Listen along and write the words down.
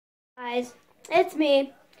Guys, it's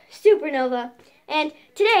me, Supernova, and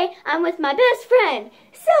today I'm with my best friend,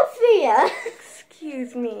 Sophia.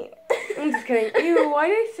 Excuse me. I'm just kidding. Ew, why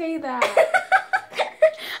did I say that?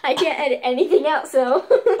 I can't edit anything out, so.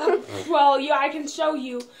 Well, yeah, I can show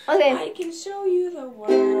you. Okay. I can show you the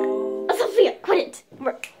world. Sophia, quit it.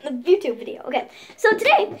 We're in the YouTube video. Okay, so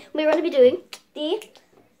today we're going to be doing the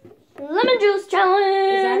lemon juice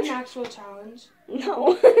challenge. Is that an actual challenge?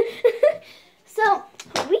 No. So,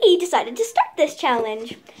 we decided to start this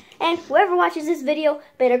challenge. And whoever watches this video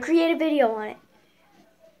better create a video on it.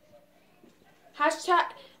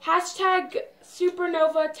 Hashtag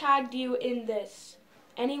Supernova tagged you in this.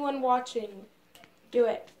 Anyone watching, do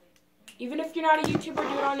it. Even if you're not a YouTuber,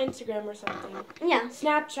 do it on Instagram or something. Yeah.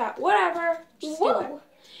 Snapchat, whatever. Just do it.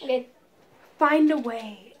 Okay. Find a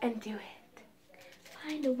way and do it.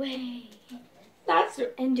 Find a way. That's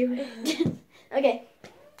it. And do it. Okay.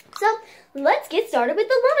 So, let's get started with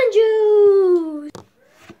the lemon juice.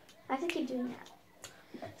 I have to keep doing that.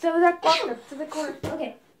 So that walk up to the corner.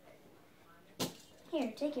 Okay.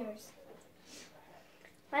 Here, take yours.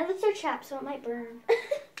 My lips are chapped, so it might burn.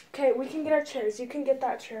 Okay, we can get our chairs. You can get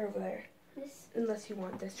that chair over there. This. Unless you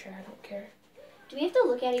want this chair, I don't care. Do we have to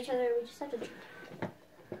look at each other, or we just have to drink?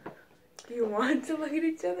 Do you want to look at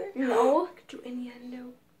each other? No. Look at you,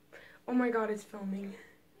 innuendo. Oh my god, it's filming.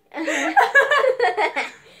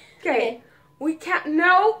 Okay. We can't,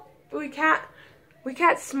 no, we can't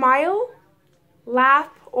smile,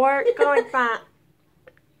 laugh, or go like that.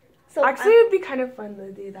 So actually, it would be kind of fun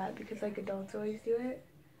to do that because like adults always do it.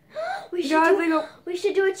 we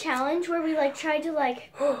should do a challenge where we like try to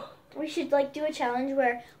like, we should like do a challenge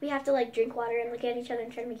where we have to like drink water and look at each other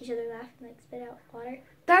and try to make each other laugh and like spit out water.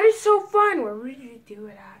 That is so fun. Where would you do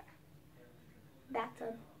it at?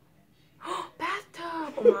 Bathtub.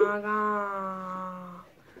 Bathtub. Oh my god.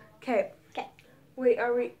 Okay. Okay. Wait,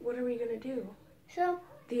 what are we gonna do? So,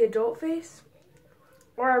 the adult face?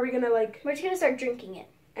 Or are we gonna like... we're just gonna start drinking it.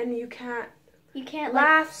 And you can't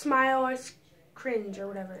laugh, like, smile, or cringe, or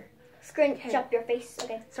whatever. Scrunch up your face.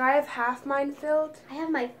 Okay. So I have half mine filled. I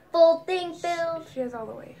have my full thing filled. She has all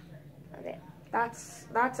the way. Okay. That's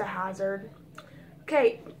a hazard.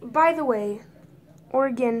 Okay, by the way,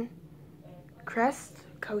 Oregon crest,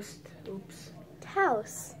 coast, oops.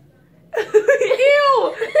 House.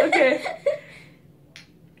 Ew! Okay.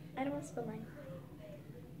 I don't want to spill mine.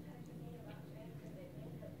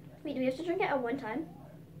 Wait, do we have to drink it at one time?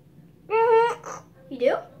 You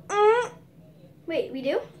do? Wait, we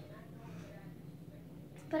do?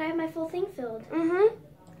 But I have my full thing filled.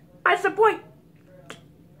 That's the point.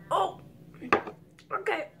 Oh.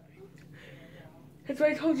 Okay. That's why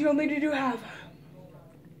I told you only to do half.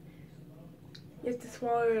 You have to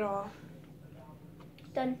swallow it all.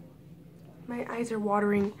 Done. My eyes are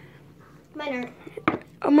watering. Mine aren't.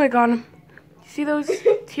 Oh my god. See those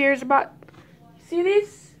tears about... See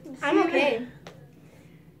these? I'm okay.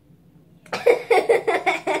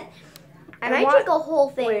 I might drink a whole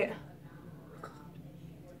thing. Wait.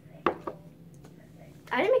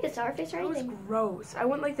 I didn't make a sour face or anything. That was gross. I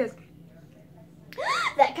went like this.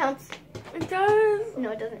 That counts. It does.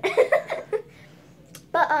 No, it doesn't.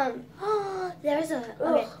 But, there's a...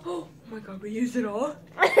 Okay. Oh my god, we used it all?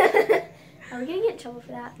 Are we gonna get in trouble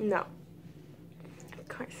for that? No. Of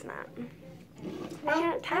course not.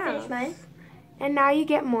 Well, I finished mine. And now you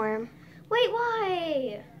get more. Wait,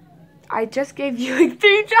 why? I just gave you like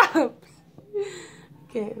 3 drops.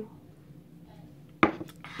 Okay.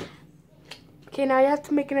 Okay, now you have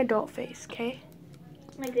to make an adult face, okay?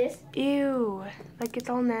 Like this? Ew. Like it's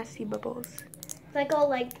all nasty bubbles. Like all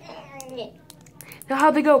like... Now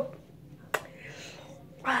how they go...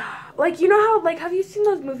 Like, you know how, like, have you seen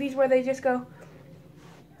those movies where they just go...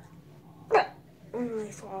 And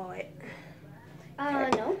they swallow it?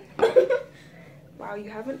 No. Wow, you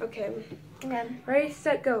haven't? Okay. Okay. Ready,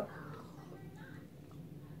 set, go.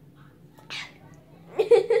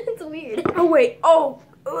 It's weird. Oh, wait. Oh,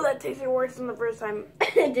 that tasted worse than the first time.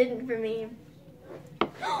 It didn't for me.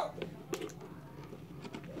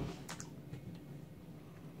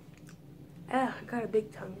 I got a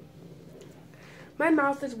big tongue. My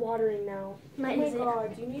mouth is watering now. Mine oh my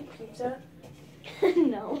god, do you need pizza?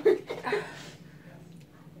 No.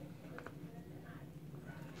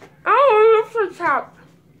 Oh, lips are chapped.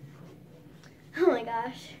 Oh my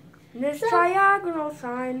gosh. This diagonal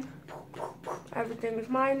sign. Everything is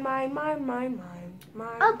mine, mine, mine, mine, mine,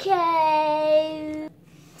 mine. Okay.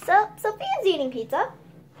 So, Sophia's eating pizza.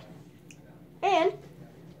 And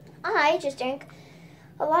I just drank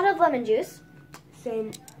a lot of lemon juice.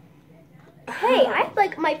 Same. Hey, I have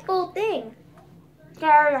like my full thing.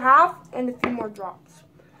 Carry half and a few more drops.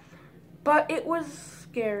 But it was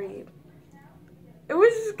scary. It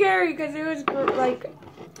was scary because it was like,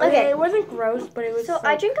 Okay. It wasn't gross, but it was. So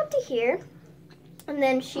I drink up to here, and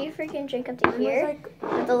then she freaking drink up to here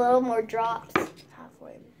with a little more drops.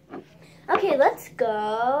 Halfway. Okay, let's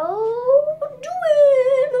go do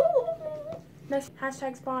it. Next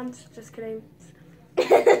hashtag spawns. Just kidding.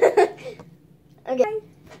 Okay.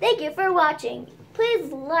 Thank you for watching.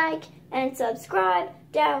 Please like and subscribe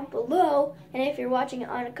down below. And if you're watching it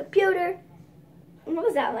on a computer, what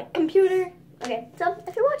was that, like computer? Okay, so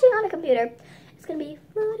if you're watching on a computer, it's going to be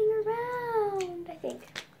floating around, I think.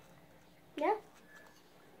 Yeah?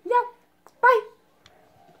 Yeah. Bye.